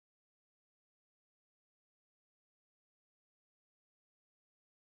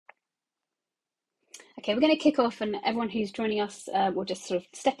Okay, we're going to kick off, and everyone who's joining us will just sort of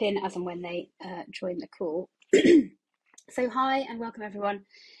step in as and when they join the call. So hi and welcome everyone.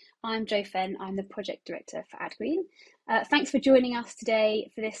 I'm Jo Fenn, I'm the Project Director for AdGreen. Thanks for joining us today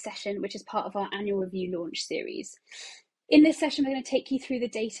for this session, which is part of our annual review launch series. In this session, we're going to take you through the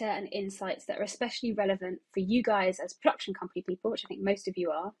data and insights that are especially relevant for you guys as production company people, which I think most of you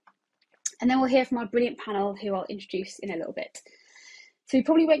are. And then we'll hear from our brilliant panel, who I'll introduce in a little bit. So we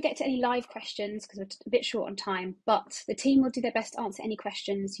probably won't get to any live questions because we're a bit short on time, but the team will do their best to answer any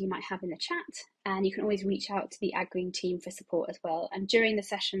questions you might have in the chat, and you can always reach out to the AdGreen team for support as well. And during the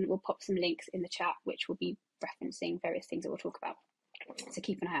session, we'll pop some links in the chat, which will be referencing various things that we'll talk about. So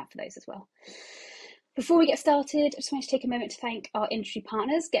keep an eye out for those as well. Before we get started, I just want to take a moment to thank our industry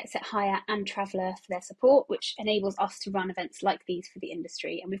partners, Get Set Hire and Traveller, for their support, which enables us to run events like these for the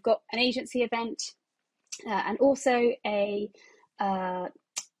industry. And we've got an agency event and also a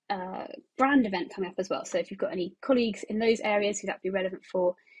brand event coming up as well. So if you've got any colleagues in those areas who that'd be relevant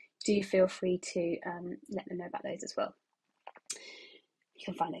for, do feel free to let them know about those as well. You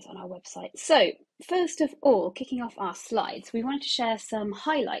can find those on our website. So first of all, kicking off our slides, we wanted to share some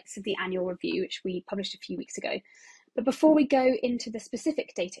highlights of the annual review, which we published a few weeks ago. But before we go into the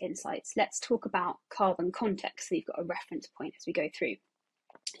specific data insights, let's talk about carbon context, so you've got a reference point as we go through.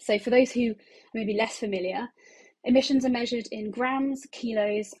 So for those who may be less familiar, emissions are measured in grams,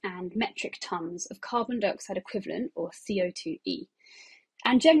 kilos, and metric tons of carbon dioxide equivalent, or CO2e.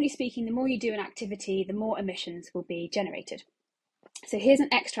 And generally speaking, the more you do an activity, the more emissions will be generated. So here's an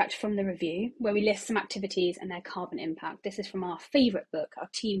extract from the review where we list some activities and their carbon impact. This is from our favourite book, our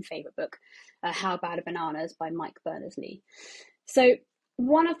team favourite book, How Bad Are Bananas by Mike Berners-Lee. So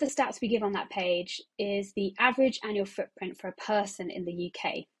one of the stats we give on that page is the average annual footprint for a person in the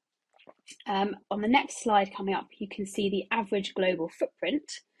UK. On the next slide coming up, you can see the average global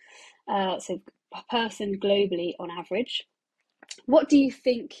footprint, so a person globally on average. What do you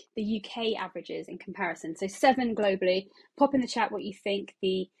think the UK averages in comparison? So 7 globally. Pop in the chat what you think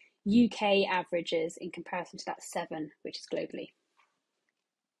the UK average is in comparison to that 7, which is globally.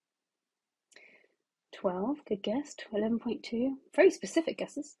 12, good guess. 11.2, very specific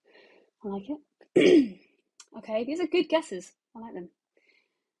guesses. I like it. Okay, these are good guesses. I like them.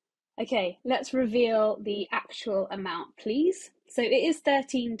 Okay, let's reveal the actual amount, please. So it is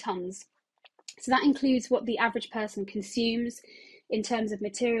 13 tonnes. So that includes what the average person consumes in terms of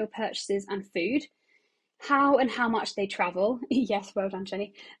material purchases and food, how and how much they travel, yes, well done,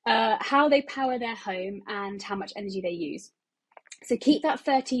 Jenny, how they power their home, and how much energy they use. So keep that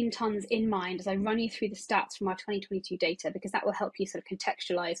 13 tonnes in mind as I run you through the stats from our 2022 data, because that will help you sort of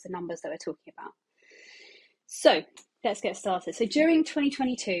contextualise the numbers that we're talking about. So let's get started. So during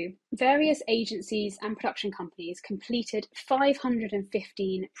 2022, various agencies and production companies completed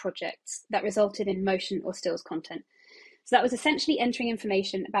 515 projects that resulted in motion or stills content. So that was essentially entering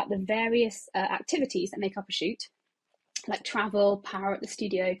information about the various activities that make up a shoot, like travel, power at the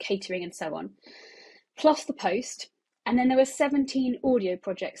studio, catering, and so on, plus the post. And then there were 17 audio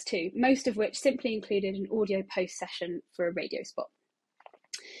projects too, most of which simply included an audio post session for a radio spot.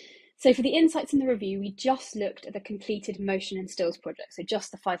 So for the insights in the review, we just looked at the completed motion and stills projects, so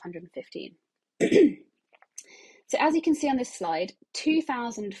just the 515. So as you can see on this slide,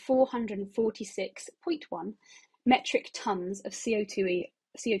 2,446.1 metric tonnes of CO2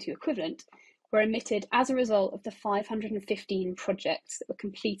 equivalent were emitted as a result of the 515 projects that were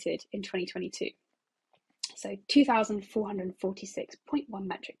completed in 2022. So 2,446.1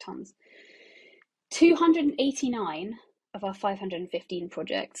 metric tonnes. 289 of our 515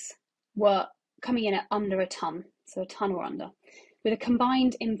 projects were coming in at under a tonne, so a tonne or under, with a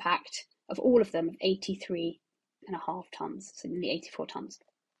combined impact of all of them of 83.5 tonnes, so nearly 84 tonnes.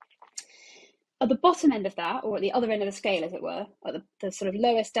 At the bottom end of that, or at the other end of the scale as it were, at the sort of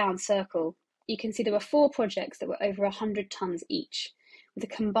lowest down circle, you can see there were 4 projects that were over 100 tonnes each, with a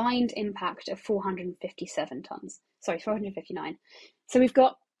combined impact of 459. So we've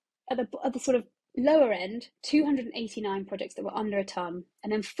got at the sort of lower end, 289 projects that were under a tonne,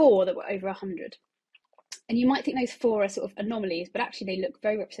 and then 4 that were over 100. And you might think those 4 are sort of anomalies, but actually they look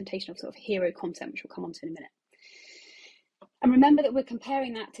very representational of sort of hero content, which we'll come on to in a minute. And remember that we're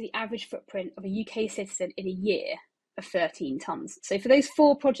comparing that to the average footprint of a UK citizen in a year of 13 tonnes. So for those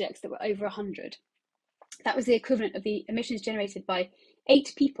 4 projects that were over 100, that was the equivalent of the emissions generated by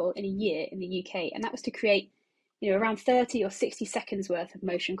 8 people in a year in the UK. And that was to create around 30 or 60 seconds worth of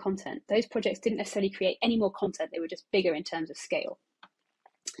motion content. Those projects didn't necessarily create any more content, they were just bigger in terms of scale.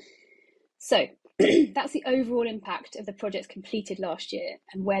 So that's the overall impact of the projects completed last year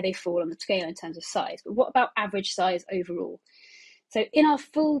and where they fall on the scale in terms of size. But what about average size overall? So in our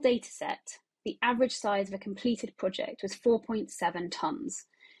full data set, the average size of a completed project was 4.7 tonnes,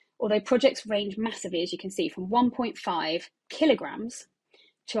 although projects range massively, as you can see, from 1.5 kilograms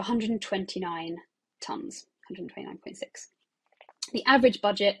to 129 tonnes, 129.6. The average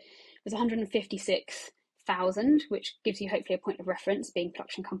budget was 156,000, which gives you hopefully a point of reference, being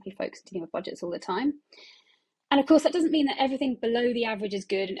production company folks dealing with budgets all the time. And of course, that doesn't mean that everything below the average is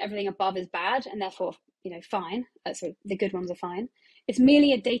good and everything above is bad, and therefore, fine. So the good ones are fine. It's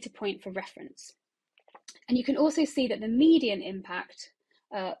merely a data point for reference. And you can also see that the median impact,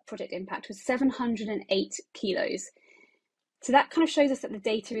 project impact, was 708 kilos. So that kind of shows us that the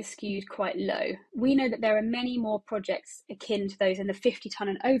data is skewed quite low. We know that there are many more projects akin to those in the 50 tonne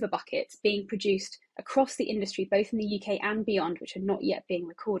and over buckets being produced across the industry, both in the UK and beyond, which are not yet being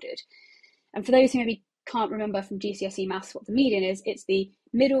recorded. And for those who maybe can't remember from GCSE maths what the median is, it's the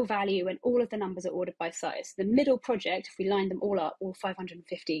middle value when all of the numbers are ordered by size. The middle project, if we line them all up, all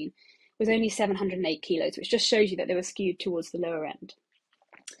 515, was only 708 kilos, which just shows you that they were skewed towards the lower end.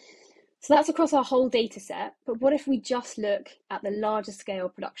 So that's across our whole data set, but what if we just look at the larger scale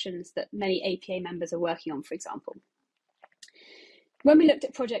productions that many APA members are working on, for example? When we looked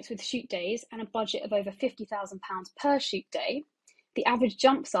at projects with shoot days and a budget of over £50,000 per shoot day, the average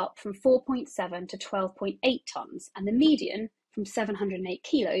jumps up from 4.7 to 12.8 tonnes, and the median from 708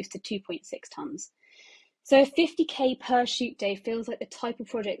 kilos to 2.6 tonnes. So if 50k per shoot day feels like the type of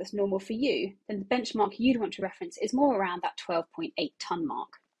project that's normal for you, then the benchmark you'd want to reference is more around that 12.8 tonne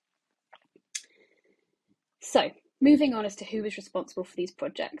mark. So moving on as to who is responsible for these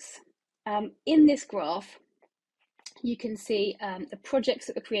projects. In this graph, you can see the projects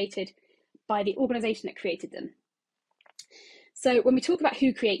that were created by the organisation that created them. So when we talk about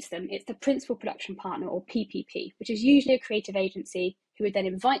who creates them, it's the principal production partner, or PPP, which is usually a creative agency who would then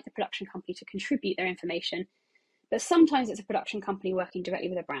invite the production company to contribute their information, but sometimes it's a production company working directly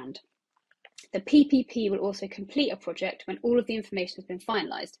with a brand. The PPP will also complete a project when all of the information has been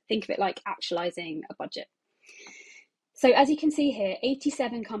finalised. Think of it like actualising a budget. So as you can see here,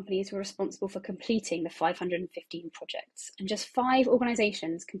 87 companies were responsible for completing the 515 projects, and just 5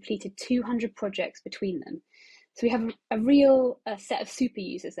 organisations completed 200 projects between them. So we have a real set of super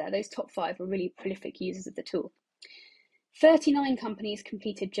users there. Those top 5 were really prolific users of the tool. 39 companies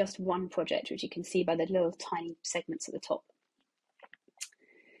completed just 1 project, which you can see by the little tiny segments at the top.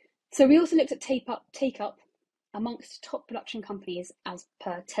 So we also looked at take up amongst top production companies as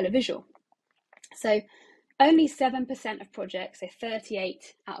per televisual. So only 7% of projects, so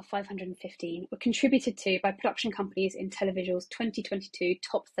 38 out of 515, were contributed to by production companies in Televisual's 2022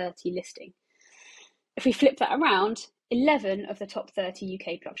 top 30 listing. If we flip that around, 11 of the top 30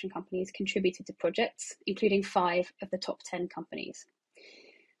 UK production companies contributed to projects, including 5 of the top 10 companies.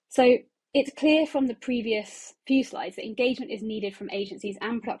 So it's clear from the previous few slides that engagement is needed from agencies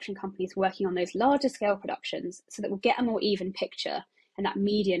and production companies working on those larger scale productions so that we'll get a more even picture and that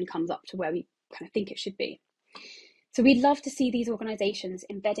median comes up to where we kind of think it should be. So we'd love to see these organisations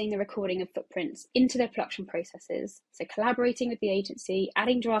embedding the recording of footprints into their production processes, so collaborating with the agency,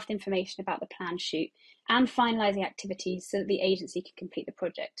 adding draft information about the planned shoot, and finalising activities so that the agency can complete the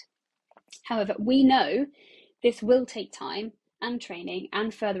project. However, we know this will take time and training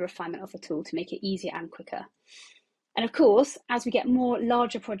and further refinement of the tool to make it easier and quicker. And of course, as we get more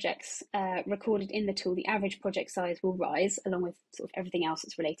larger projects recorded in the tool, the average project size will rise, along with sort of everything else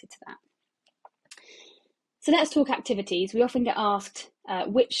that's related to that. So let's talk activities. We often get asked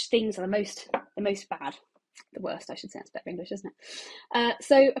which things are the most bad, the worst, I should say. That's better English, isn't it?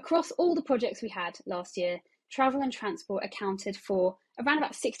 So across all the projects we had last year, travel and transport accounted for around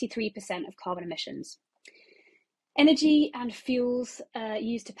about 63% of carbon emissions. Energy and fuels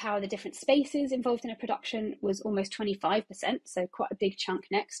used to power the different spaces involved in a production was almost 25%, so quite a big chunk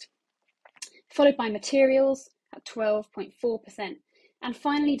next, followed by materials at 12.4%. And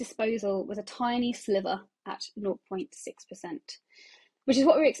finally, disposal was a tiny sliver at 0.6%, which is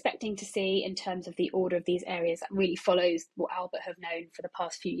what we're expecting to see in terms of the order of these areas. That really follows what Albert have known for the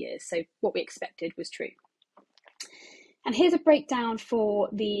past few years. So what we expected was true. And here's a breakdown for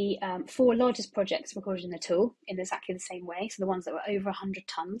the 4 largest projects recorded in the tool in exactly the same way. So the ones that were over 100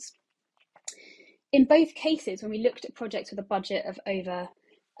 tonnes. In both cases, when we looked at projects with a budget of over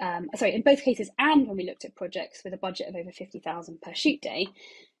in both cases and when we looked at projects with a budget of over 50,000 per shoot day,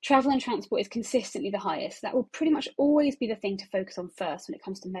 travel and transport is consistently the highest. That will pretty much always be the thing to focus on first when it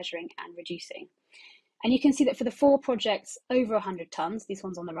comes to measuring and reducing. And you can see that for the 4 projects over 100 tonnes, these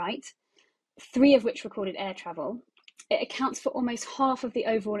ones on the right, 3 of which recorded air travel, it accounts for almost half of the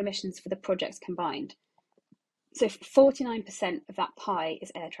overall emissions for the projects combined. So 49% of that pie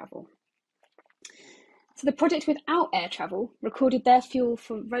is air travel. So the project without air travel recorded their fuel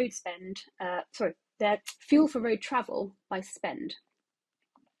for road travel by spend,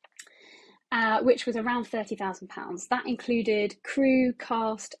 which was around £30,000. That included crew,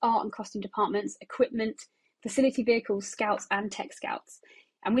 cast, art and costume departments, equipment, facility vehicles, scouts and tech scouts.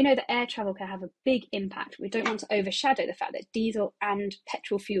 And we know that air travel can have a big impact. We don't want to overshadow the fact that diesel and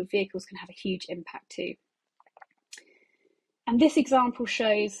petrol fueled vehicles can have a huge impact too. And this example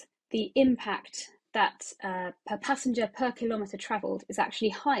shows the impact that per passenger per kilometre travelled is actually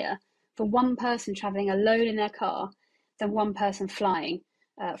higher for one person travelling alone in their car than one person flying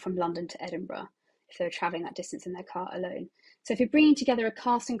from London to Edinburgh if they were travelling that distance in their car alone. So if you're bringing together a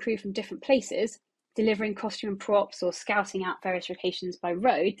cast and crew from different places, delivering costume and props or scouting out various locations by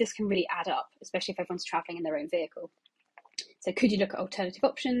road, this can really add up, especially if everyone's travelling in their own vehicle. So could you look at alternative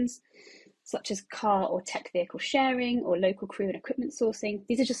options, such as car or tech vehicle sharing or local crew and equipment sourcing?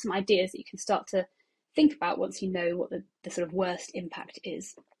 These are just some ideas that you can start to think about once you know what the sort of worst impact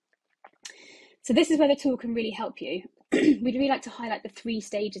is. So this is where the tool can really help you. We'd really like to highlight the 3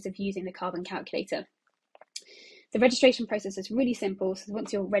 stages of using the carbon calculator. The registration process is really simple, so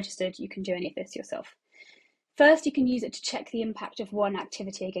once you're registered, you can do any of this yourself. First, you can use it to check the impact of one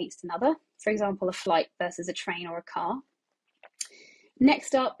activity against another, for example, a flight versus a train or a car.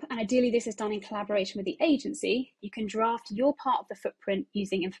 Next up, and ideally this is done in collaboration with the agency, you can draft your part of the footprint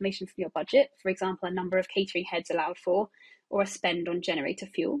using information from your budget, for example, a number of catering heads allowed for, or a spend on generator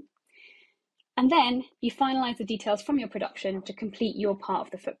fuel. And then you finalise the details from your production to complete your part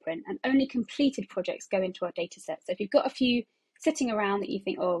of the footprint, and only completed projects go into our data set. So if you've got a few sitting around that you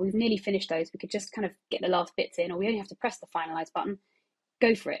think, oh, we've nearly finished those, we could just kind of get the last bits in, or we only have to press the finalise button,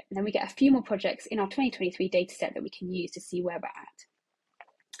 go for it. And then we get a few more projects in our 2023 data set that we can use to see where we're at.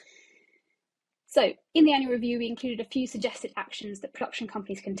 So in the annual review, we included a few suggested actions that production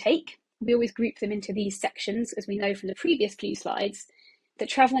companies can take. We always group them into these sections, as we know from the previous few slides, that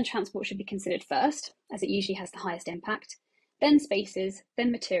travel and transport should be considered first, as it usually has the highest impact, then spaces,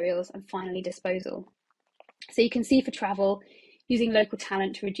 then materials, and finally disposal. So you can see for travel, using local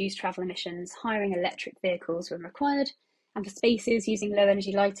talent to reduce travel emissions, hiring electric vehicles when required, and for spaces, using low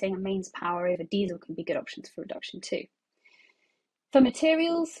energy lighting and mains power over diesel can be good options for reduction too. For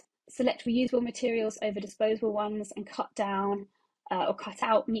materials, select reusable materials over disposable ones and cut down or cut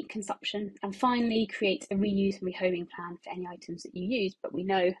out meat consumption. And finally, create a reuse and rehoming plan for any items that you use, but we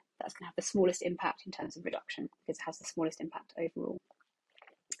know that's going to have the smallest impact in terms of reduction because it has the smallest impact overall.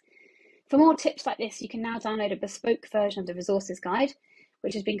 For more tips like this, you can now download a bespoke version of the resources guide,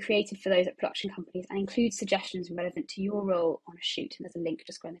 which has been created for those at production companies and includes suggestions relevant to your role on a shoot. And there's a link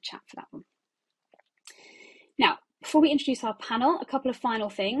just go in the chat for that one. Now, before we introduce our panel, a couple of final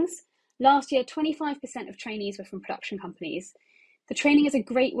things. Last year, 25% of trainees were from production companies. The training is a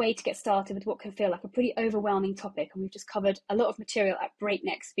great way to get started with what can feel like a pretty overwhelming topic, and we've just covered a lot of material at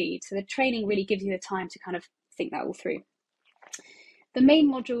breakneck speed. So the training really gives you the time to kind of think that all through. The main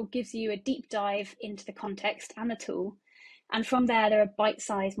module gives you a deep dive into the context and the tool. And from there are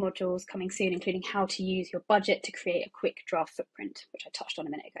bite-sized modules coming soon, including how to use your budget to create a quick draft footprint, which I touched on a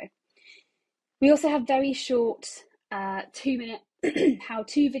minute ago. We also have very short 2-minute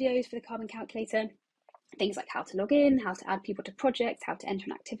how-to videos for the carbon calculator, things like how to log in, how to add people to projects, how to enter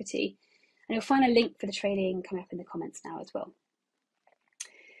an activity. And you'll find a link for the training coming up in the comments now as well.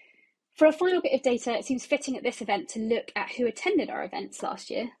 For a final bit of data, it seems fitting at this event to look at who attended our events last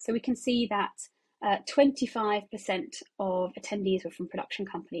year. So we can see that 25% of attendees were from production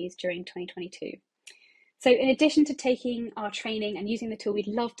companies during 2022. So in addition to taking our training and using the tool, we'd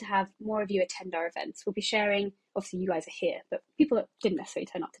love to have more of you attend our events. We'll be sharing, obviously you guys are here, but people that didn't necessarily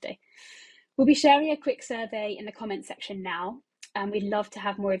turn up today. We'll be sharing a quick survey in the comment section now, and we'd love to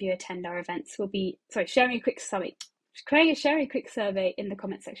have more of you attend our events. We'll be, sharing a quick survey in the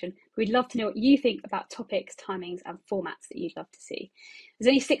comment section. We'd love to know what you think about topics, timings, and formats that you'd love to see. There's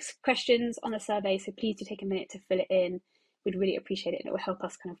only 6 questions on the survey, so please do take a minute to fill it in. We'd really appreciate it, and it will help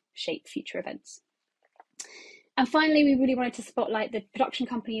us kind of shape future events. And finally, we really wanted to spotlight the production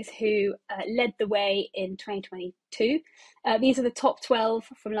companies who led the way in 2022. These are the top 12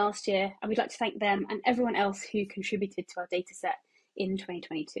 from last year, and we'd like to thank them and everyone else who contributed to our data set in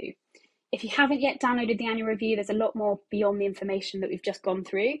 2022. If you haven't yet downloaded the annual review, there's a lot more beyond the information that we've just gone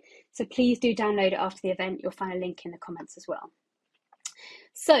through. So please do download it after the event. You'll find a link in the comments as well.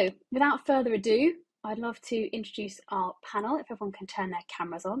 So without further ado, I'd love to introduce our panel. If everyone can turn their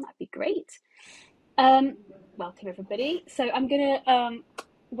cameras on, that'd be great. Welcome everybody. So I'm going to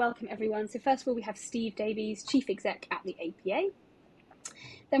welcome everyone. So first of all, we have Steve Davies, Chief Exec at the APA.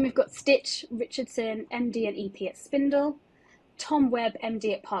 Then we've got Stitch Richardson, MD and EP at Spindle. Tom Webb,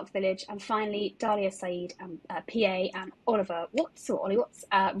 MD at Park Village, and finally Dahlia Saeed, PA, and Oliver Watts,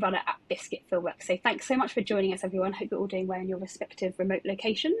 runner at Biscuit Fieldwork. So thanks so much for joining us, everyone. Hope you're all doing well in your respective remote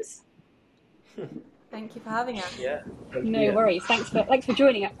locations. Thank you for having us. Yeah. No worries. Thanks for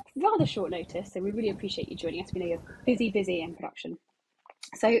joining at rather short notice. So we really appreciate you joining us. We know you're busy in production.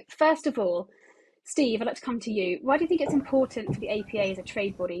 So first of all, Steve, I'd like to come to you. Why do you think it's important for the APA as a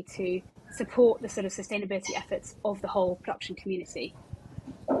trade body to support the sort of sustainability efforts of the whole production community?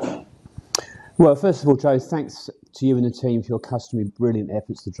 Well, first of all, Joe, thanks to you and the team for your customary brilliant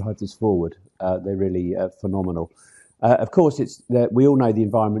efforts to drive this forward. They're really phenomenal. Of course, we all know the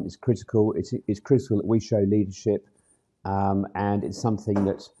environment is critical. It's critical that we show leadership, and it's something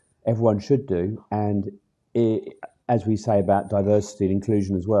that everyone should do. And as we say about diversity and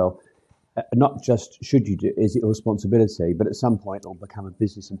inclusion as well, not just should you do, is it a responsibility, but at some point it will become a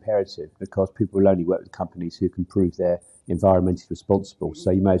business imperative, because people will only work with companies who can prove they're environmentally responsible.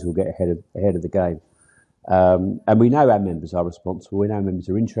 So you may as well get ahead of the game. And we know our members are responsible. We know our members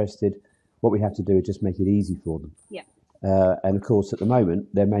are interested. What we have to do is just make it easy for them. Yeah. And of course, at the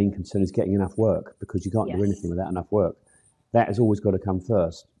moment, their main concern is getting enough work, because you can't do anything without enough work. That has always got to come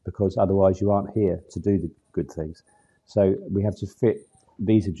first, because otherwise you aren't here to do the good things. So we have to fit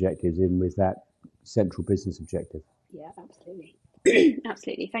these objectives in with that central business objective. Yeah, absolutely.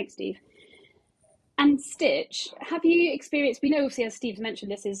 Absolutely. Thanks, Steve. And Stitch, have you experienced, we know obviously, as Steve's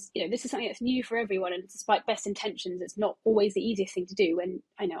mentioned, this is something that's new for everyone, and despite best intentions, it's not always the easiest thing to do. And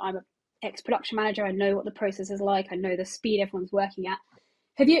I know I'm an ex-production manager, I know what the process is like, I know the speed everyone's working at.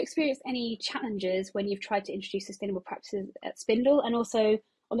 Have you experienced any challenges when you've tried to introduce sustainable practices at Spindle? And also,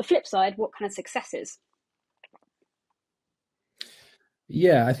 on the flip side, what kind of successes?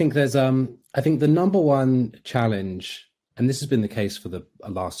 Yeah, I think I think the number one challenge, and this has been the case for the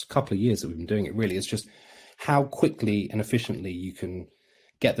last couple of years that we've been doing it, really, is just how quickly and efficiently you can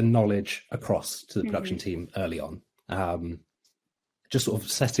get the knowledge across to the production team early on. Just sort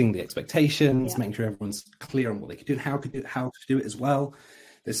of setting the expectations, making sure everyone's clear on what they can do and how to do it as well.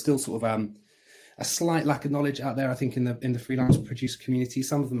 There's still sort of a slight lack of knowledge out there, I think, in the freelance producer community.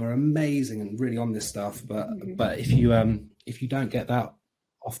 Some of them are amazing and really on this stuff, but if you don't get that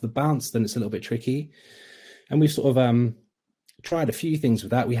off the bounce, then it's a little bit tricky. And we've sort of tried a few things with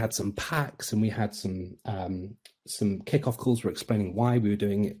that. We had some packs, and we had some kickoff calls were explaining why we were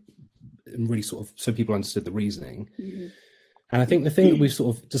doing it, and really sort of so people understood the reasoning. And I think the thing that we've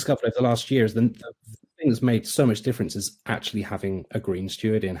sort of discovered over the last year is the thing that's made so much difference is actually having a green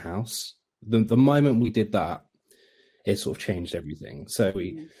steward in house. The moment we did that, it sort of changed everything. So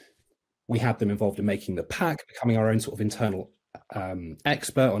we had them involved in making the pack, becoming our own sort of internal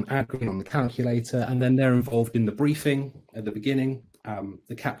expert on AdGreen, on the calculator, and then they're involved in the briefing at the beginning,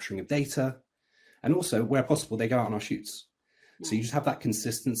 the capturing of data, and also where possible they go out on our shoots. So you just have that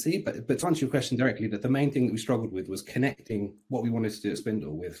consistency. But to answer your question directly, that the main thing that we struggled with was connecting what we wanted to do at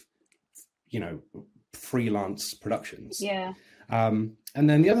Spindle with, freelance productions. Yeah. And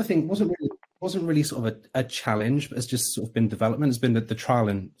then the other thing wasn't really sort of a challenge, but it's just sort of been development. It's been the trial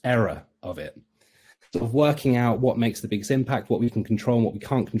and error of it, sort of working out what makes the biggest impact, what we can control and what we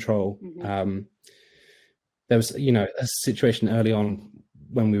can't control. There was, a situation early on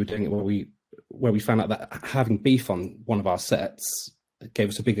when we were doing it where we found out that having beef on one of our sets gave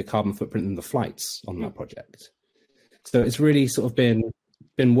us a bigger carbon footprint than the flights on that project. So it's really sort of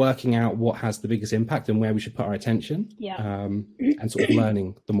been working out what has the biggest impact and where we should put our attention, and sort of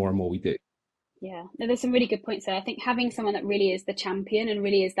learning the more and more we do. Yeah, no, there's some really good points there. I think having someone that really is the champion and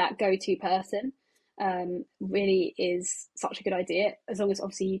really is that go-to person really is such a good idea, as long as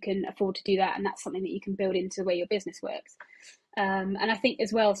obviously you can afford to do that, and that's something that you can build into the way your business works. And I think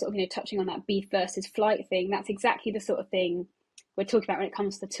as well, sort of, touching on that beef versus flight thing, that's exactly the sort of thing we're talking about when it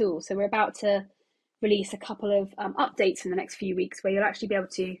comes to the tool. So we're about to release a couple of updates in the next few weeks where you'll actually be able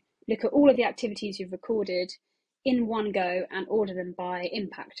to look at all of the activities you've recorded in one go and order them by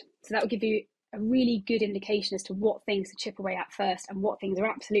impact. So that will give you a really good indication as to what things to chip away at first and what things are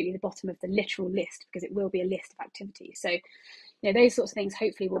absolutely the bottom of the literal list, because it will be a list of activities. So, those sorts of things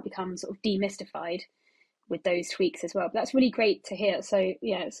hopefully will become sort of demystified with those tweaks as well. But that's really great to hear. So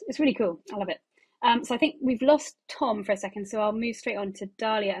yeah, it's really cool. I love it. So I think we've lost Tom for a second, so I'll move straight on to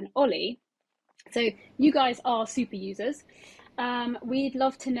Dahlia and Ollie. So you guys are super users. We'd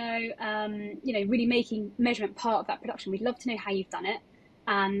love to know, really making measurement part of that production. We'd love to know how you've done it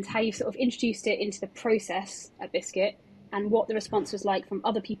and how you've sort of introduced it into the process at Biscuit, and what the response was like from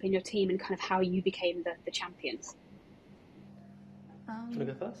other people in your team, and kind of how you became the champions. Can I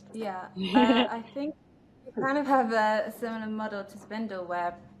go first? Yeah, I think we kind of have a similar model to Spindle,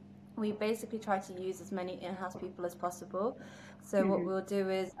 where we basically try to use as many in-house people as possible. So what we'll do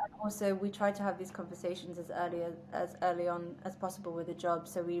is, and also we try to have these conversations as early on as possible with a job.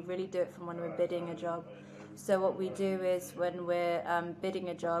 So we really do it from when we're bidding a job. So what we do is when we're bidding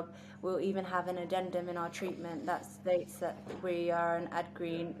a job, we'll even have an addendum in our treatment that states that we're an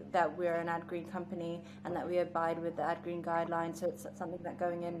AdGreen company, and that we abide with the AdGreen guidelines. So it's something that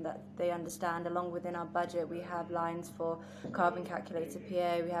going in that they understand. Along within our budget, we have lines for carbon calculator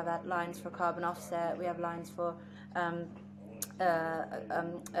PA, we have lines for carbon offset, we have lines for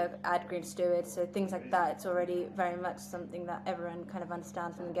AdGreen steward, so things like that. It's already very much something that everyone kind of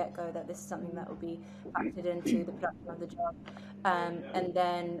understands from the get-go, that this is something that will be factored into the production of the job. And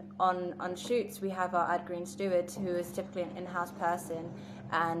then on shoots, we have our AdGreen steward, who is typically an in-house person,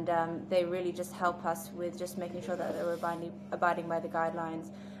 and they really just help us with just making sure that we're abiding by the guidelines.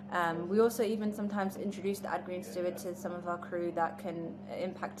 We also even sometimes introduce the AdGreen steward to some of our crew that can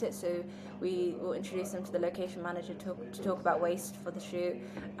impact it. So we will introduce them to the location manager to talk about waste for the shoot.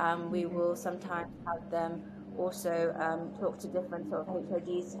 We will sometimes have them also talk to different sort of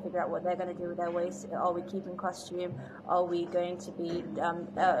HODs to figure out what they're going to do with their waste. Are we keeping costume? Are we going to be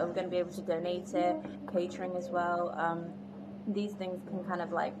able to donate it? Catering as well. These things can kind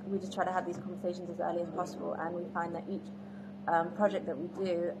of like, we just try to have these conversations as early as possible, and we find that each project that we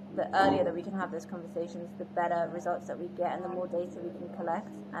do, the earlier that we can have those conversations, the better results that we get, and the more data we can collect.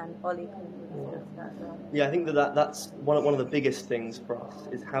 And Ollie can discuss that as well. Yeah, I think that's one of the biggest things for us,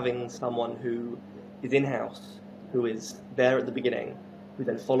 is having someone who is in-house, who is there at the beginning, who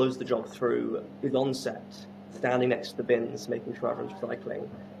then follows the job through, is on set, standing next to the bins, making sure everyone's recycling,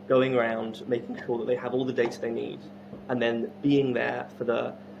 going around, making sure that they have all the data they need, and then being there for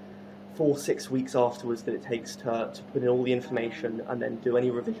the 4-6 weeks afterwards that it takes to put in all the information and then do any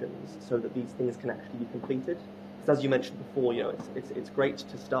revisions so that these things can actually be completed. Because as you mentioned before, it's great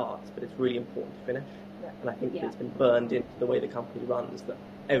to start, but it's really important to finish. Yeah. And I think it's been burned into the way the company runs that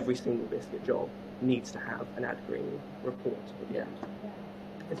every single biscuit job needs to have an AdGreen report at the end.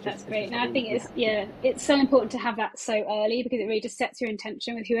 That's great. And I think it's so important to have that so early, because it really just sets your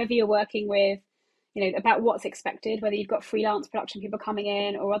intention with whoever you're working with, about what's expected, whether you've got freelance production people coming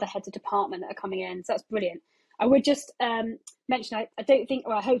in or other heads of department that are coming in. So that's brilliant. I would just mention, I don't think,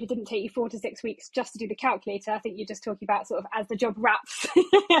 or I hope it didn't take you 4 to 6 weeks just to do the calculator. I think you're just talking about sort of as the job wraps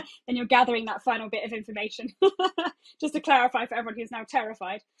and you're gathering that final bit of information, just to clarify for everyone who's now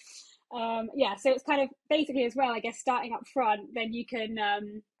terrified. So it's kind of basically as well, I guess, starting up front, then you can,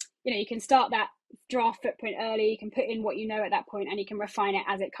 you can start that draft footprint early, you can put in what you know at that point, and you can refine it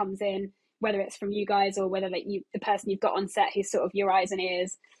as it comes in, whether it's from you guys or whether the person you've got on set who's sort of your eyes and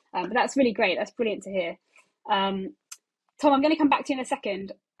ears. But that's really great. That's brilliant to hear. Tom, I'm going to come back to you in a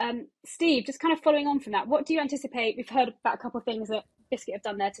second. Steve, just kind of following on from that, what do you anticipate? We've heard about a couple of things that Biscuit have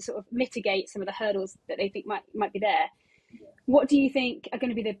done there to sort of mitigate some of the hurdles that they think might be there. What do you think are going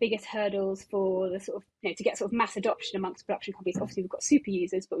to be the biggest hurdles for the sort of, to get sort of mass adoption amongst production companies? Obviously, we've got super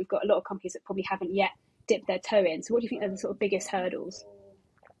users, but we've got a lot of companies that probably haven't yet dipped their toe in. So what do you think are the sort of biggest hurdles?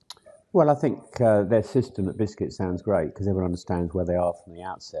 Well, I think their system at Biscuit sounds great because everyone understands where they are from the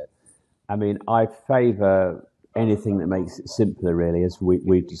outset. I mean, I favour anything that makes it simpler, really, as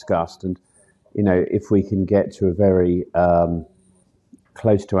we've discussed. And, if we can get to a very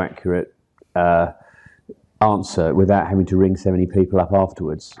close to accurate answer without having to ring so many people up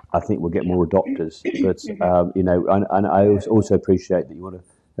afterwards, I think we'll get more adopters. But, and I also appreciate that you want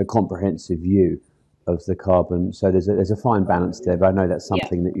a comprehensive view of the carbon. So there's a fine balance there, but I know that's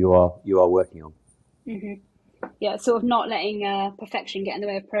something that you are working on. Mm-hmm. Yeah, sort of not letting perfection get in the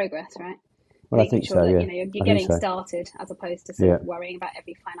way of progress, right? Well, I think so. That, yeah, you're getting started as opposed to sort of worrying about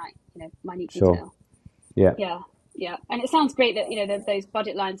every finite, minute detail. Yeah, and it sounds great that those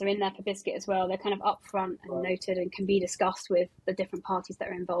budget lines are in there for Biscuit as well. They're kind of upfront and noted and can be discussed with the different parties that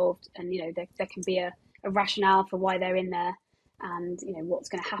are involved, and there can be a rationale for why they're in there, and what's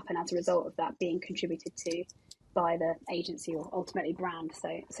going to happen as a result of that being contributed to by the agency or ultimately brand.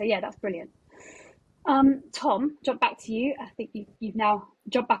 So yeah, that's brilliant. Tom, jump back to you. I think you've now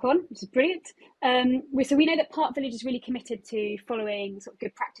jumped back on, which is brilliant. So we know that Park Village is really committed to following sort of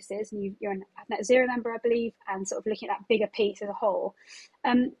good practices, and you're a net zero member, I believe, and sort of looking at that bigger piece as a whole.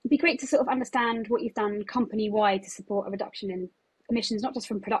 It'd be great to sort of understand what you've done company-wide to support a reduction in emissions, not just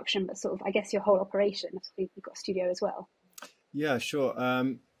from production, but sort of, I guess, your whole operation. You've got a studio as well. Yeah, sure.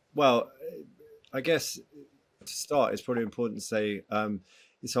 Well, I guess to start, it's probably important to say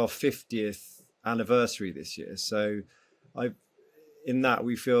it's our 50th anniversary this year. So in that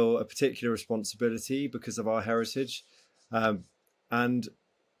we feel a particular responsibility because of our heritage. And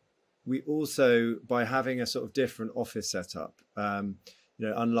we also, by having a sort of different office setup,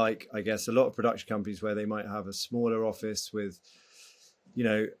 unlike, I guess, a lot of production companies where they might have a smaller office with,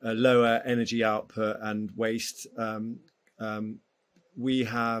 a lower energy output and waste, we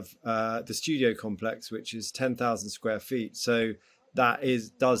have the studio complex, which is 10,000 square feet. So that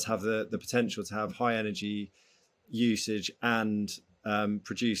does have the potential to have high energy usage and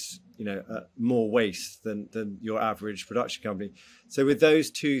produce more waste than your average production company. So with those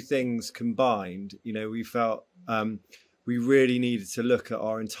two things combined, we felt we really needed to look at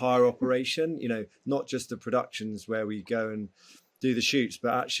our entire operation, not just the productions where we go and do the shoots,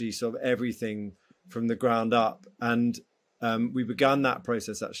 but actually sort of everything from the ground up. And we began that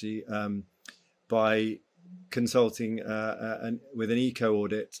process actually by consulting with an eco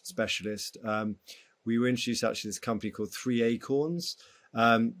audit specialist. We were introduced actually to this company called 3 Acorns.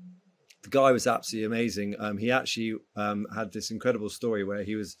 The guy was absolutely amazing. He actually had this incredible story where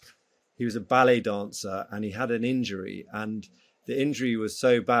he was a ballet dancer and he had an injury, and the injury was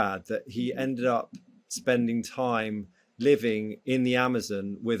so bad that he ended up spending time living in the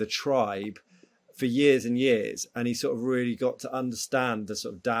Amazon with a tribe for years and years, and he sort of really got to understand the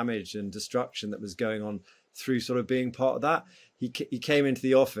sort of damage and destruction that was going on through sort of being part of that. He came into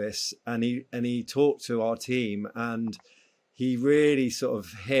the office and he talked to our team, and he really sort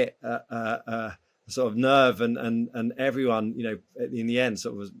of hit a sort of nerve, and everyone, in the end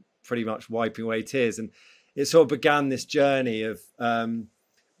sort of was pretty much wiping away tears. And it sort of began this journey of,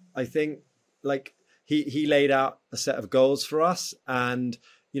 I think, like he laid out a set of goals for us, and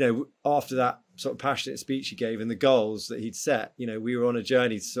after that sort of passionate speech he gave and the goals that he'd set, we were on a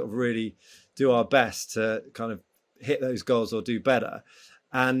journey to sort of really do our best to kind of hit those goals or do better.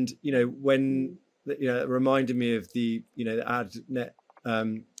 And when it reminded me of the the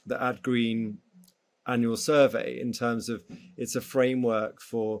AdGreen annual survey, in terms of it's a framework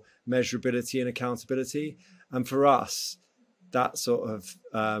for measurability and accountability, and for us that sort of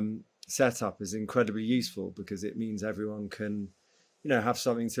setup is incredibly useful because it means everyone can have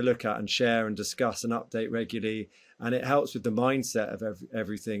something to look at and share and discuss and update regularly, and it helps with the mindset of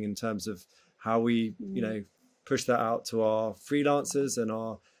everything in terms of how we push that out to our freelancers and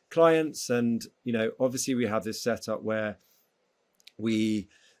our clients. And obviously we have this setup where we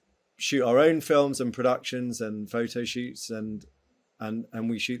shoot our own films and productions and photo shoots, and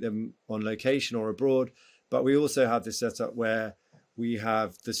we shoot them on location or abroad, but we also have this setup where we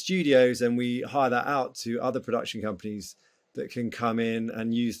have the studios and we hire that out to other production companies that can come in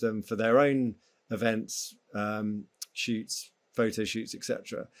and use them for their own events, shoots, photo shoots,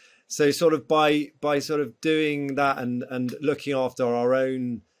 etc. So sort of by sort of doing that and looking after our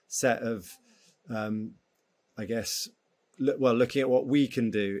own set of, I guess, looking at what we can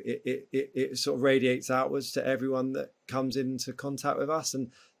do, it sort of radiates outwards to everyone that comes into contact with us.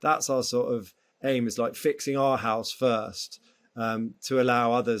 And that's our sort of aim, is like fixing our house first, to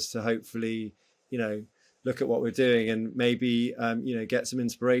allow others to hopefully, look at what we're doing and maybe, get some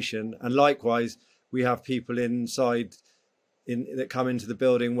inspiration. And likewise, we have people inside that come into the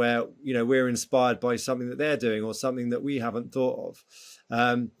building where, we're inspired by something that they're doing or something that we haven't thought of.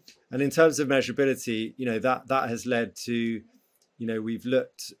 And in terms of measurability, that has led to, we've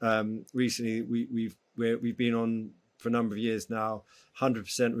looked recently, we've been on for a number of years now,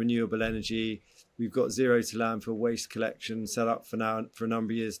 100% renewable energy. We've got zero to landfill waste collection set up for a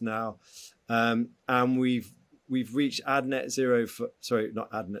number of years now. And we've reached net zero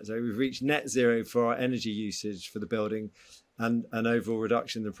we've reached net zero for our energy usage for the building and an overall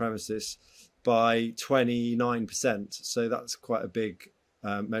reduction in the premises by 29%. So that's quite a big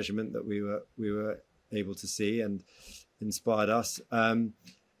measurement that we were able to see and inspired us. And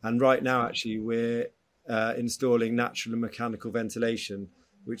right now, actually, we're installing natural and mechanical ventilation,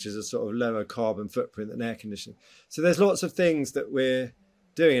 which is a sort of lower carbon footprint than air conditioning. So there's lots of things that we're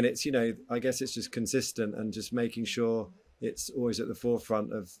doing, and it's, I guess it's just consistent and just making sure it's always at the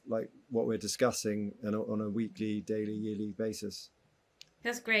forefront of like what we're discussing and on a weekly, daily, yearly basis.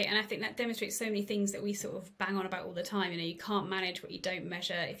 That's great, and I think that demonstrates so many things that we sort of bang on about all the time. You can't manage what you don't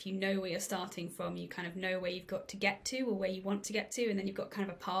measure. If you know where you're starting from, you kind of know where you've got to get to or where you want to get to, and then you've got kind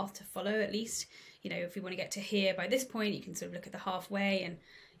of a path to follow at least. If we want to get to here by this point, you can sort of look at the halfway and,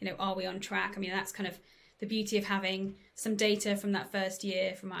 are we on track? I mean, that's kind of the beauty of having some data from that first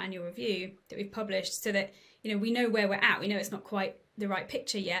year from our annual review that we've published, so that, we know where we're at. We know it's not quite the right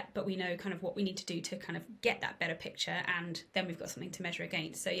picture yet, but we know kind of what we need to do to kind of get that better picture, and then we've got something to measure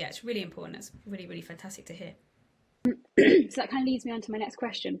against. So yeah, it's really important. It's really, really fantastic to hear. So that kind of leads me on to my next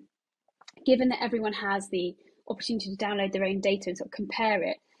question. Given that everyone has the opportunity to download their own data and sort of compare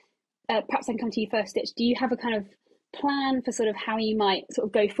it, perhaps I can come to you first, Stitch. Do you have a kind of plan for sort of how you might sort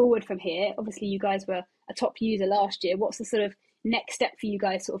of go forward from here? Obviously, you guys were a top user last year. What's the sort of next step for you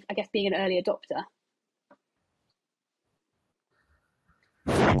guys, sort of, I guess, being an early adopter?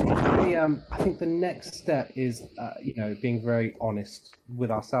 I think the next step is, being very honest with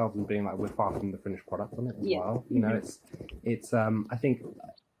ourselves and being like, we're far from the finished product on it as well. You know, it's. I think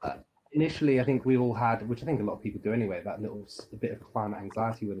initially, I think we all had, which I think a lot of people do anyway, that a bit of climate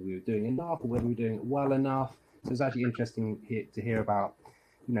anxiety, whether we were doing enough or whether we were doing it well enough. So it's actually interesting to hear about,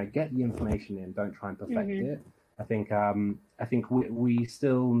 get the information in, don't try and perfect it. I think we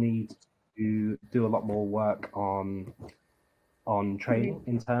still need to do a lot more work on training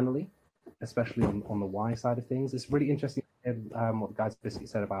internally, especially on the why side of things. It's really interesting what the guys basically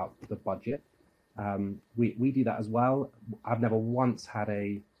said about the budget. We do that as well. I've never once had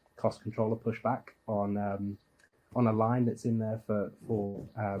a cost controller pushback on a line that's in there for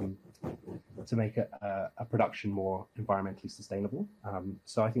to make a production more environmentally sustainable.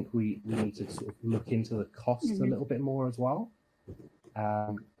 So I think we need to sort of look into the costs a little bit more as well,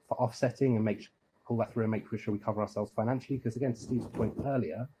 for offsetting, and pull that through and make sure we cover ourselves financially. Because again, to Steve's point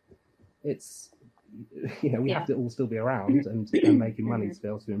earlier, it's we have to all still be around and making money to be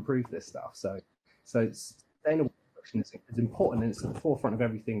able to improve this stuff. So sustainable production is important, and it's at the forefront of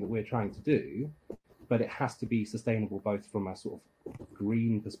everything that we're trying to do. But it has to be sustainable both from a sort of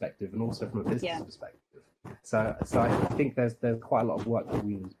green perspective and also from a business perspective. So I think there's quite a lot of work that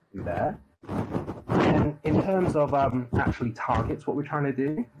we need to do there. And in terms of actually targets, what we're trying to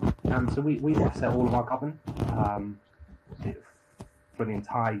do, so we offset all of our carbon for the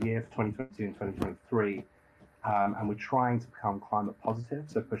entire year for 2022 and 2023, and we're trying to become climate positive,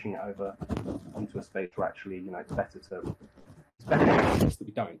 so pushing it over into a space where actually it's better that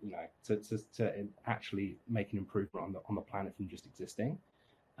we don't, to actually make an improvement on the planet from just existing.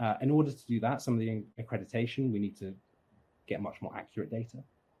 In order to do that, some of the accreditation, we need to get much more accurate data.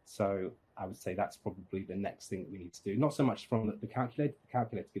 So I would say that's probably the next thing that we need to do. Not so much from the calculator. The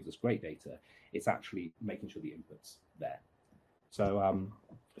calculator gives us great data. It's actually making sure the input's there. So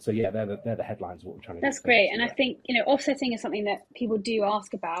yeah, they're the headlines of what we're trying to do. That's great. And I think, offsetting is something that people do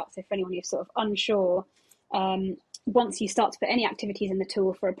ask about. So for anyone who's sort of unsure, once you start to put any activities in the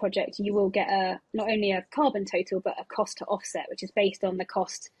tool for a project, you will get not only a carbon total, but a cost to offset, which is based on the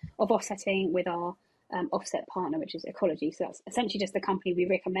cost of offsetting with our offset partner, which is Ecology. So that's essentially just the company we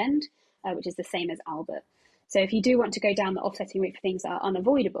recommend, which is the same as Albert. So if you do want to go down the offsetting route for things that are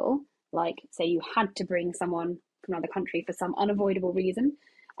unavoidable, like say you had to bring someone from another country for some unavoidable reason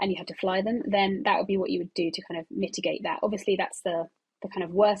and you had to fly them, then that would be what you would do to kind of mitigate that. Obviously, that's the kind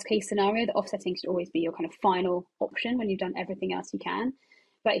of worst case scenario. The offsetting should always be your kind of final option when you've done everything else you can.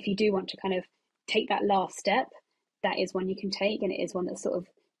 But if you do want to kind of take that last step, that is one you can take, and it is one that's sort of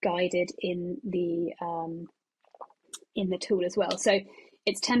guided in the tool as well. So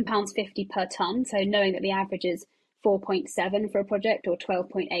it's £10.50 per tonne. So knowing that the average is 4.7 for a project, or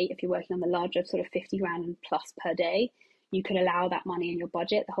 12.8 if you're working on the larger sort of 50 grand plus per day, you could allow that money in your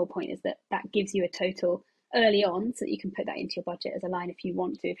budget. The whole point is that gives you a total early on, so that you can put that into your budget as a line if you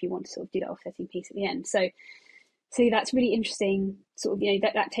want to sort of do that offsetting piece at the end. So that's really interesting, sort of,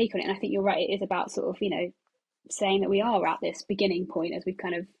 that take on it. And I think you're right, it is about sort of, saying that we are at this beginning point, as we've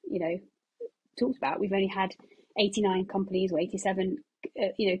kind of, talked about. We've only had 89 companies or 87,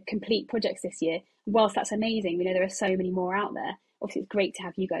 complete projects this year. Whilst that's amazing, we know there are so many more out there. Obviously, it's great to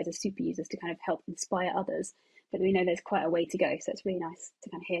have you guys as super users to kind of help inspire others, but we know there's quite a way to go. So it's really nice to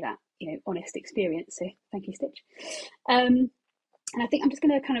kind of hear that, honest experience. So thank you, Stitch. And I think I'm just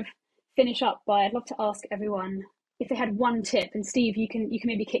going to kind of finish up by, I'd love to ask everyone if they had one tip, and Steve, you can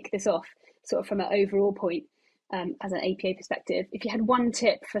maybe kick this off sort of from an overall point, as an APA perspective. If you had one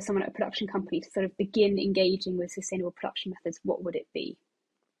tip for someone at a production company to sort of begin engaging with sustainable production methods, what would it be?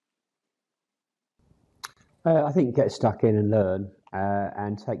 I think get stuck in and learn,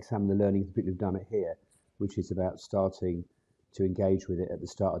 and take some of the learning that people have done it here, which is about starting to engage with it at the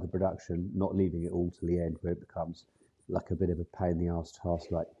start of the production, not leaving it all to the end where it becomes like a bit of a pain in the arse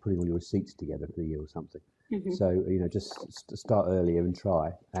task, like putting all your receipts together for the year or something. So just start earlier and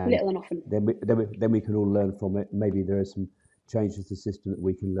try, and little and often. Then we can all learn from it. Maybe there are some changes to the system that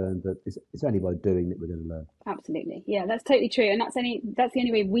we can learn, but it's only by doing that we're going to learn. Absolutely, yeah, that's totally true, and that's the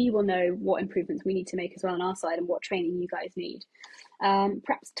only way we will know what improvements we need to make as well on our side, and what training you guys need.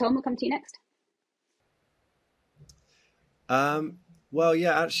 Perhaps Tom, will come to you next. Well,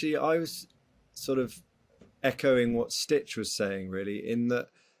 yeah, actually, I was sort of echoing what Stitch was saying, really, in that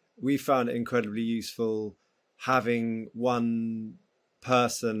we found it incredibly useful having one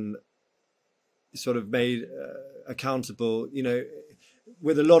person sort of made accountable,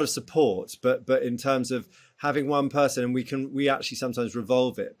 with a lot of support, but in terms of having one person, and we actually sometimes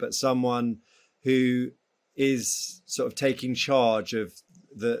revolve it, but someone who is sort of taking charge of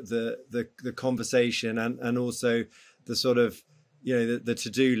the conversation and also the sort of, you know, the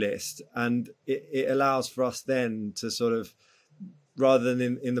to-do list, and it allows for us then to sort of, rather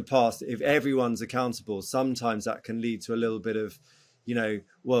than in the past, if everyone's accountable, sometimes that can lead to a little bit of, you know,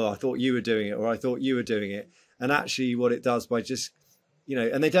 well, I thought you were doing it, or I thought you were doing it. And actually what it does by just, you know,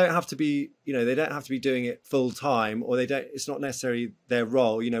 and they don't have to be, you know, they don't have to be doing it full time, or it's not necessarily their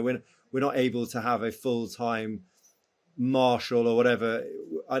role. You know, we're not able to have a full-time marshal or whatever.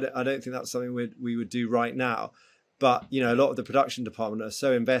 I don't think that's something we would do right now. But, you know, a lot of the production department are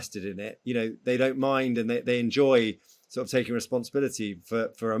so invested in it, you know, they don't mind, and they enjoy sort of taking responsibility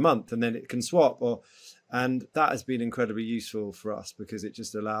for a month, and then it can swap. And that has been incredibly useful for us, because it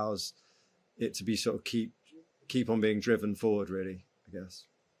just allows it to be sort of keep on being driven forward, really, I guess.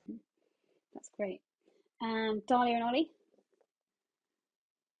 That's great. Dahlia and Ollie?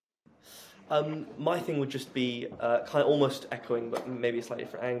 My thing would just be kind of almost echoing, but maybe a slightly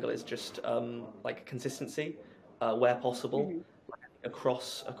different angle, is just like consistency where possible, like,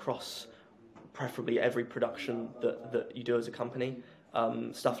 across preferably every production that you do as a company.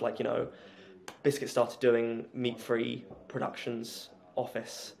 Stuff like, you know, Biscuit started doing meat-free productions,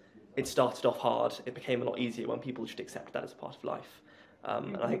 Office. It started off hard. It became a lot easier when people just accepted that as a part of life.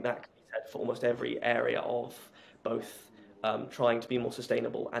 And I think that can be said for almost every area of both trying to be more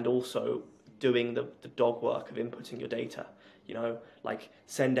sustainable and also doing the dog work of inputting your data. You know, like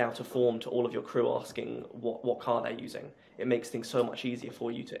send out a form to all of your crew asking what car they're using. It makes things so much easier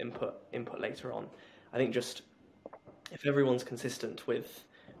for you to input later on. I think just if everyone's consistent with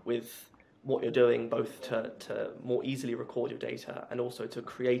what you're doing, both to more easily record your data and also to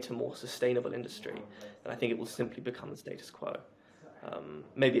create a more sustainable industry, then I think it will simply become the status quo.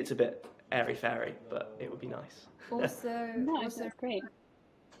 Maybe it's a bit airy-fairy, but it would be nice. Also, No, that's great.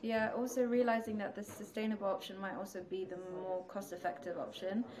 Yeah, also realizing that the sustainable option might also be the more cost-effective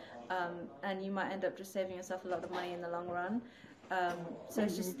option, and you might end up just saving yourself a lot of money in the long run. So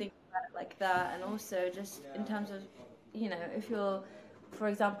it's just thinking about it like that, and also just in terms of, you know, if you're, for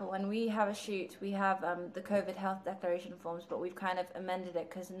example, when we have a shoot, we have the COVID health declaration forms, but we've kind of amended it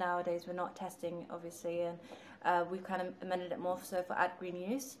because nowadays we're not testing, obviously, and we've kind of amended it more so for AdGreen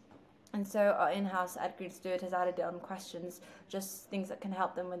use. And so our in-house AdGreen steward has added it on questions, just things that can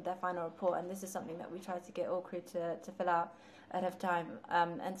help them with their final report. And this is something that we try to get all crew to fill out ahead of time.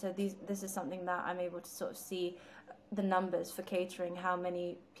 And so this is something that I'm able to sort of see the numbers for catering, how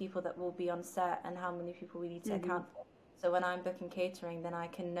many people that will be on set and how many people we need to account for. So when I'm booking catering, then I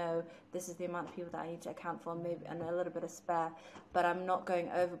can know this is the amount of people that I need to account for, maybe, and a little bit of spare. But I'm not going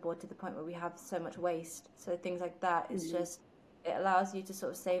overboard to the point where we have so much waste. So things like that is just, it allows you to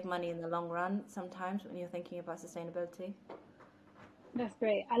sort of save money in the long run sometimes when you're thinking about sustainability. That's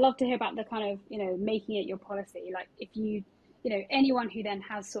great. I love to hear about the kind of, you know, making it your policy. Like if you know, anyone who then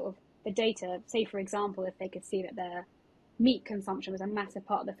has sort of the data, say for example, if they could see that their meat consumption was a massive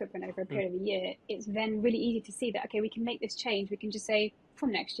part of the footprint over a period of a year, it's then really easy to see that, okay, we can make this change. We can just say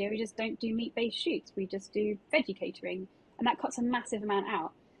from next year, we just don't do meat-based shoots. We just do veggie and that cuts a massive amount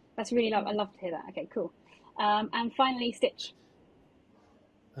out. That's really I love to hear that. Okay, cool. And finally, Stitch.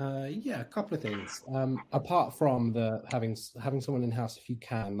 Yeah, a couple of things. Apart from the having someone in house, if you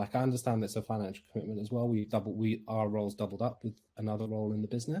can, like I understand that's a financial commitment as well. Our roles doubled up with another role in the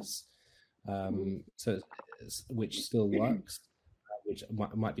business, so which still works, which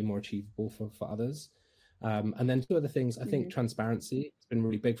might be more achievable for others. And then two other things. I think transparency has been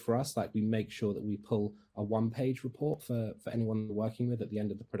really big for us. Like we make sure that we pull a one-page report for anyone we're working with at the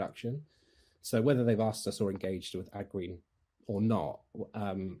end of the production. So whether they've asked us or engaged with AdGreen or not,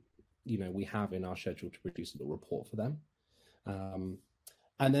 you know, we have in our schedule to produce a little report for them.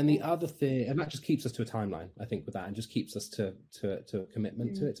 And then the other thing, and that just keeps us to a timeline, I think, with that, and just keeps us to a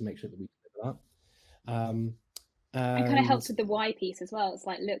commitment to it, to make sure that we deliver that. And kind of helps with the why piece as well. It's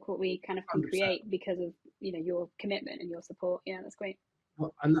like, look what we kind of can 100%. create because of, you know, your commitment and your support. Yeah, that's great.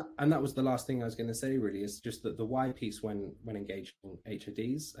 Well, and that was the last thing I was going to say, really, is just that the why piece when engaging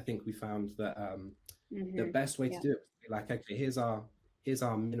HODs, I think we found that the best way to do it was to be like, okay, here's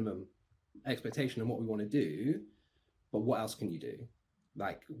our minimum expectation and what we want to do, but what else can you do?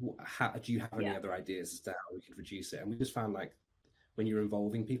 Like, how do you have any other ideas as to how we could reduce it? And we just found, like, when you're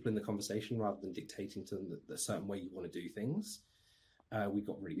involving people in the conversation rather than dictating to them the certain way you want to do things, we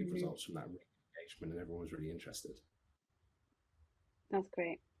got really good results from that engagement, and everyone was really interested. That's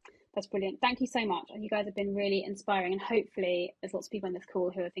great. That's brilliant. Thank you so much. You guys have been really inspiring, and hopefully there's lots of people in this call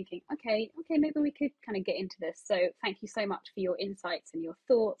who are thinking, okay, maybe we could kind of get into this. So thank you so much for your insights and your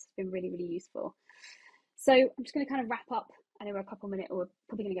thoughts. It's been really, really useful. So I'm just going to kind of wrap up I know we're a couple minutes, or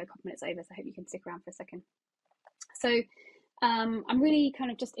probably going to go a couple minutes over, so I hope you can stick around for a second. So I'm really kind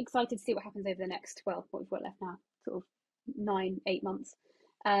of just excited to see what happens over the next, well, what we've got left now, sort of 9-8 months.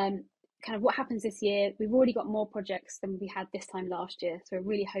 Kind of what happens this year. We've already got more projects than we had this time last year, so we're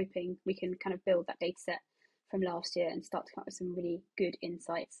really hoping we can kind of build that data set from last year and start to come up with some really good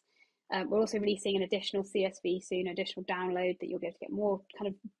insights. We're also releasing an additional CSV soon, additional download that you'll be able to get more kind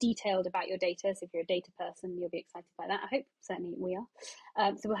of detailed about your data. So if you're a data person, you'll be excited by that, I hope. Certainly we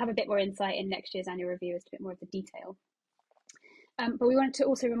are. So we'll have a bit more insight in next year's annual review as to a bit more of the detail. But we wanted to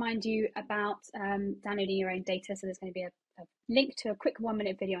also remind you about downloading your own data. So there's going to be a link to a quick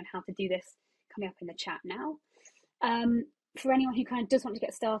 1-minute video on how to do this coming up in the chat now. For anyone who kind of does want to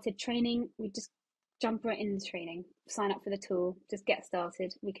get started training, we just jump right into training, sign up for the tool, just get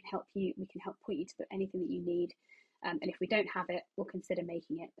started. We can help you, we can help point you to anything that you need. And if we don't have it, we'll consider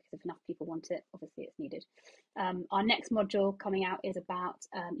making it, because if enough people want it, obviously it's needed. Our next module coming out is about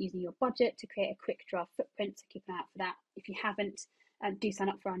using your budget to create a quick draft footprint, so keep an eye out for that. If you haven't, do sign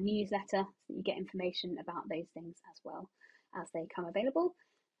up for our newsletter so that you get information about those things as well as they come available.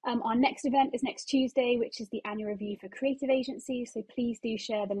 Our next event is next Tuesday, which is the annual review for creative agencies. So please do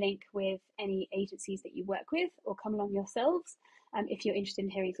share the link with any agencies that you work with, or come along yourselves if you're interested in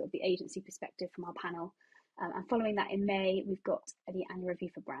hearing sort of the agency perspective from our panel. And following that in May, we've got the annual review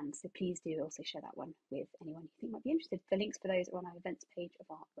for brands. So please do also share that one with anyone you think might be interested. The links for those are on our events page of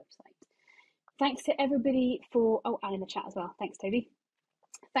our website. Thanks to everybody for, oh, and in the chat as well. Thanks, Toby.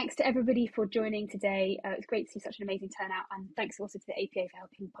 Thanks to everybody for joining today. It's great to see such an amazing turnout, and thanks also to the APA for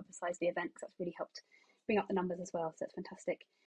helping publicise the event, because that's really helped bring up the numbers as well, so it's fantastic.